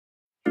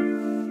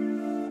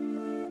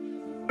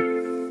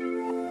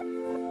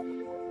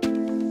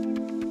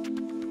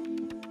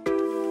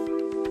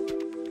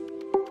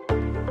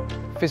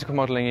Physical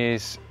modelling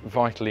is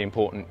vitally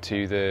important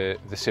to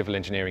the civil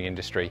engineering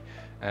industry,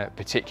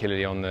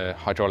 particularly on the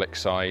hydraulic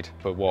side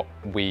for what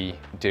we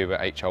do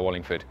at HR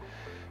Wallingford.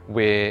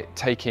 We're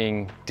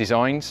taking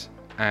designs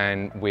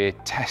and we're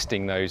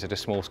testing those at a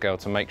small scale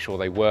to make sure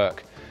they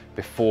work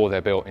before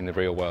they're built in the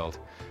real world.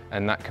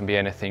 And that can be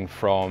anything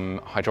from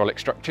hydraulic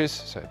structures,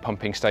 so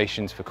pumping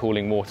stations for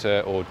cooling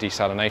water or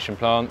desalination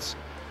plants,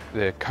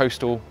 the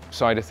coastal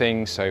side of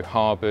things, so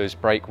harbours,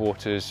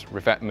 breakwaters,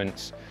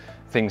 revetments,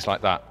 things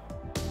like that.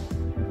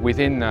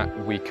 Within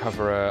that, we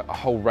cover a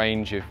whole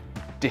range of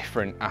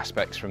different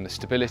aspects, from the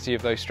stability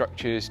of those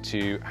structures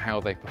to how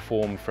they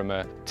perform from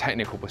a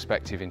technical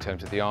perspective in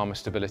terms of the armour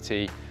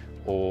stability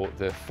or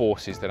the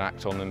forces that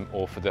act on them,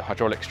 or for the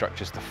hydraulic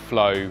structures to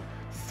flow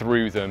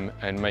through them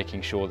and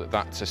making sure that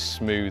that's as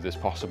smooth as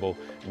possible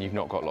and you've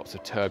not got lots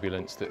of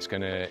turbulence that's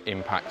going to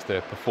impact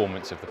the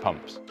performance of the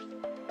pumps.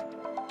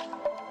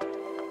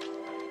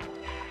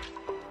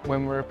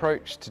 When we're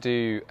approached to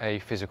do a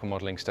physical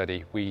modelling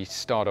study, we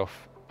start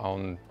off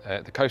on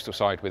the coastal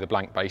side with a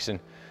blank basin,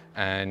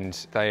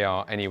 and they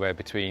are anywhere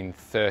between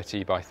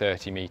 30 by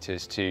 30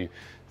 metres to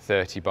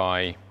 30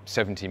 by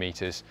 70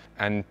 metres,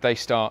 and they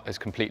start as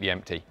completely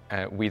empty.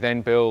 We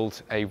then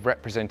build a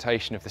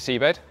representation of the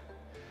seabed,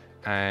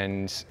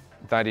 and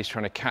that is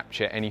trying to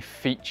capture any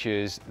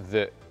features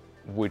that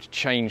would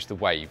change the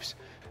waves,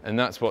 and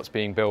that's what's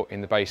being built in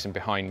the basin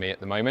behind me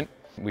at the moment.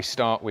 We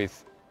start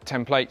with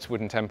templates,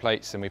 wooden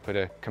templates, and we put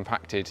a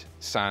compacted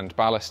sand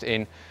ballast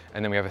in,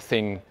 and then we have a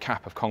thin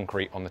cap of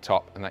concrete on the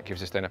top, and that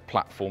gives us then a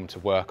platform to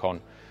work on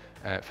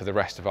for the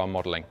rest of our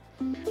modelling.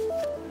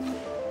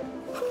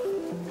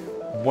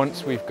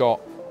 Once we've got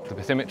the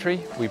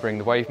bathymetry, we bring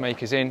the wave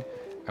makers in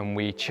and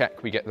we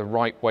check we get the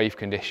right wave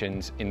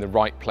conditions in the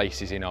right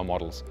places in our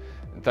models.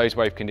 Those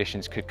wave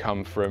conditions could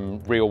come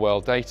from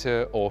real-world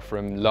data or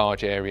from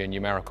large area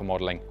numerical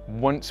modelling.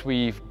 Once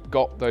we've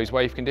got those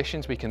wave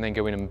conditions, we can then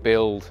go in and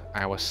build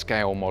our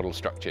scale model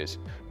structures.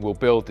 We'll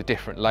build the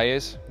different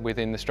layers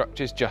within the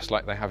structures just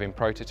like they have in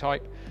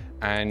prototype,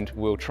 and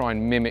we'll try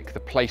and mimic the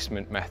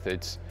placement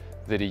methods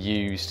that are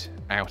used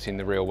out in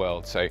the real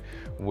world. So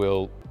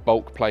we'll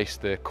bulk place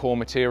the core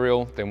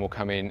material, then we'll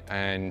come in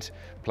and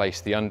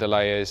place the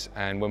underlayers,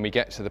 and when we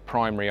get to the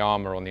primary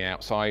armour on the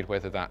outside,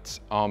 whether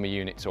that's armour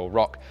units or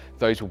rock,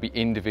 those will be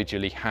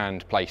individually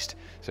hand placed.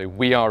 So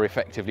we are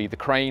effectively the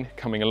crane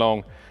coming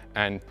along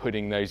and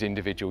putting those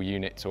individual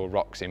units or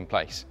rocks in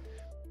place.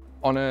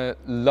 On a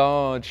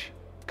large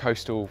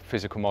coastal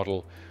physical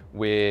model,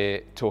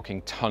 we're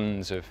talking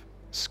tons of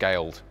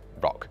scaled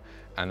rock,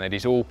 and that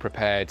is all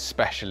prepared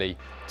specially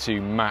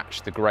to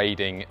match the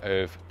grading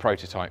of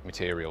prototype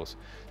materials.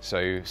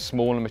 So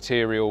smaller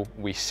material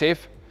we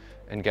sieve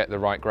and get the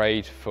right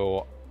grade.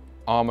 For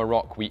armour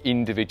rock, we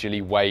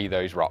individually weigh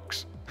those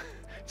rocks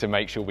to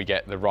make sure we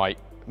get the right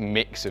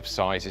mix of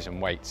sizes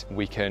and weights.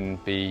 We can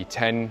be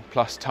 10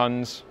 plus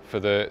tons for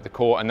the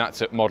core, and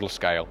that's at model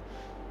scale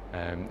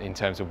in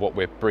terms of what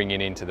we're bringing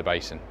into the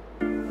basin.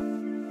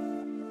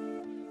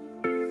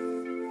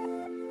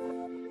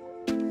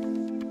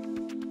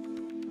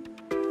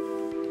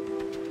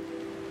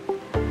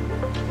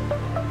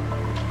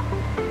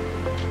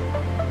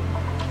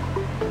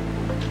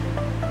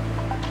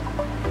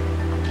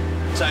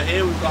 So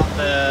here we've got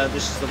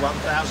this is the 1000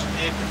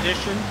 year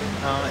condition,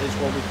 is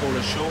what we call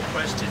a short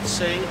crested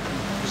sea.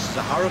 This is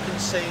a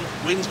hurricane sea,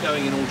 winds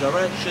going in all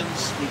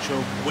directions, which are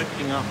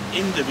whipping up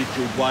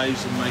individual waves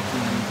and making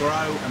them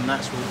grow, and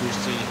that's what we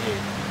see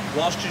here.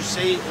 Whilst you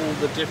see all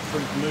the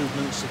different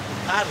movements of the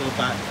paddle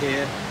back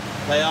here,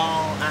 they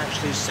are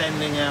actually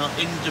sending out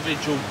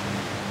individual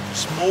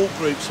small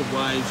groups of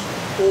waves.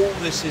 All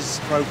this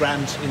is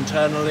programmed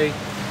internally.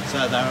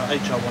 So there are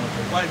HR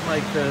Wallingford wave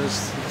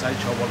makers, it's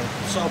HR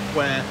Wallingford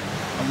software,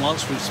 and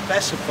once we've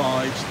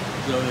specified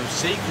the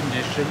sea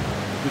condition,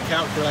 we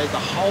calculate the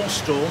whole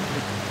storm,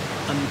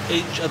 and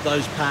each of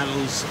those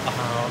paddles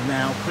are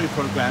now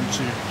pre-programmed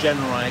to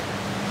generate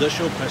the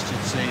short crested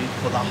sea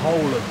for the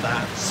whole of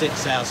that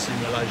 6-hour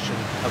simulation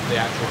of the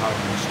actual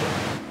hurricane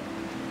storm.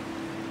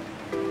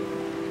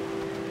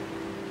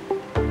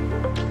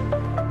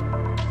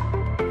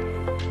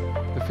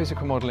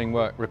 Physical modelling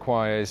work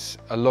requires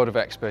a lot of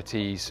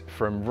expertise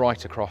from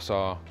right across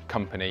our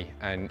company,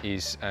 and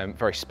is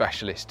very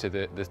specialist to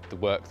the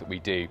work that we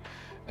do,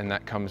 and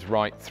that comes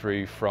right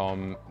through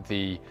from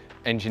the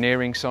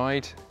engineering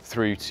side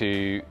through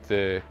to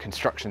the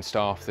construction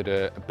staff that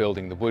are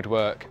building the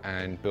woodwork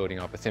and building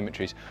our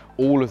bathymetries.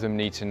 All of them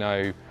need to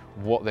know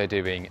what they're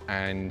doing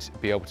and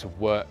be able to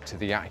work to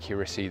the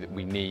accuracy that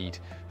we need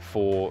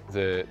for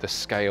the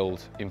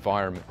scaled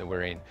environment that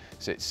we're in.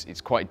 So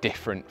it's quite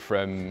different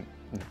from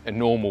a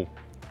normal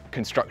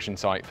construction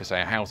site for,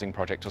 say, a housing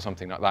project or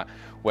something like that,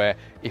 where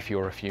if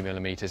you're a few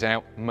millimetres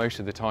out, most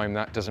of the time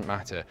that doesn't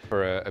matter.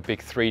 For a big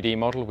 3D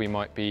model, we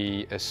might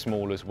be as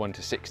small as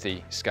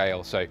 1:60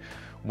 scale. So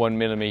 1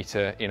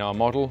 millimetre in our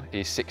model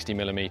is 60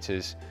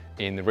 millimetres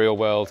in the real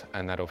world,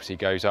 and that obviously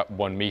goes up.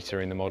 1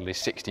 metre in the model is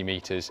 60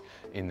 metres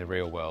in the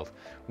real world.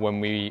 When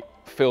we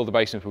fill the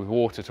basins with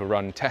water to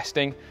run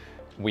testing,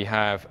 we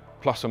have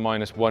plus or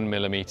minus 1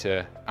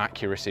 millimetre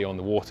accuracy on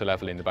the water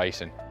level in the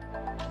basin.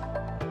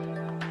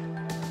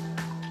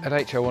 At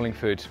HL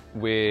Wallingford,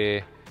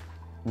 we're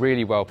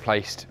really well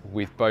placed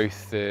with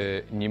both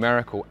the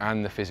numerical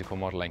and the physical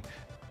modelling.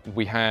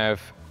 We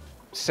have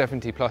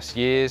 70 plus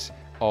years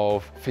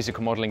of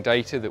physical modelling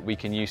data that we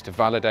can use to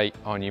validate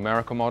our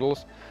numerical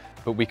models,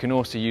 but we can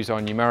also use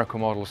our numerical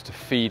models to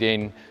feed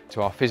in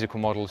to our physical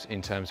models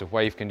in terms of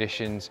wave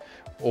conditions,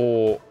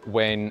 or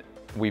when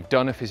we've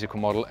done a physical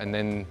model and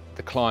then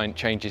the client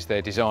changes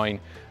their design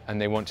and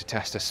they want to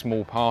test a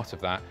small part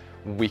of that,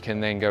 we can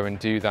then go and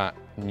do that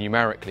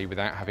numerically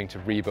without having to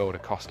rebuild a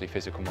costly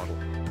physical model.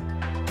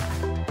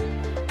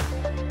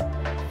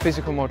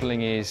 Physical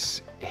modelling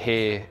is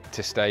here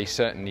to stay,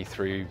 certainly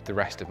through the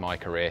rest of my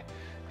career,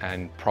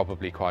 and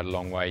probably quite a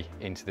long way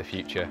into the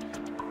future.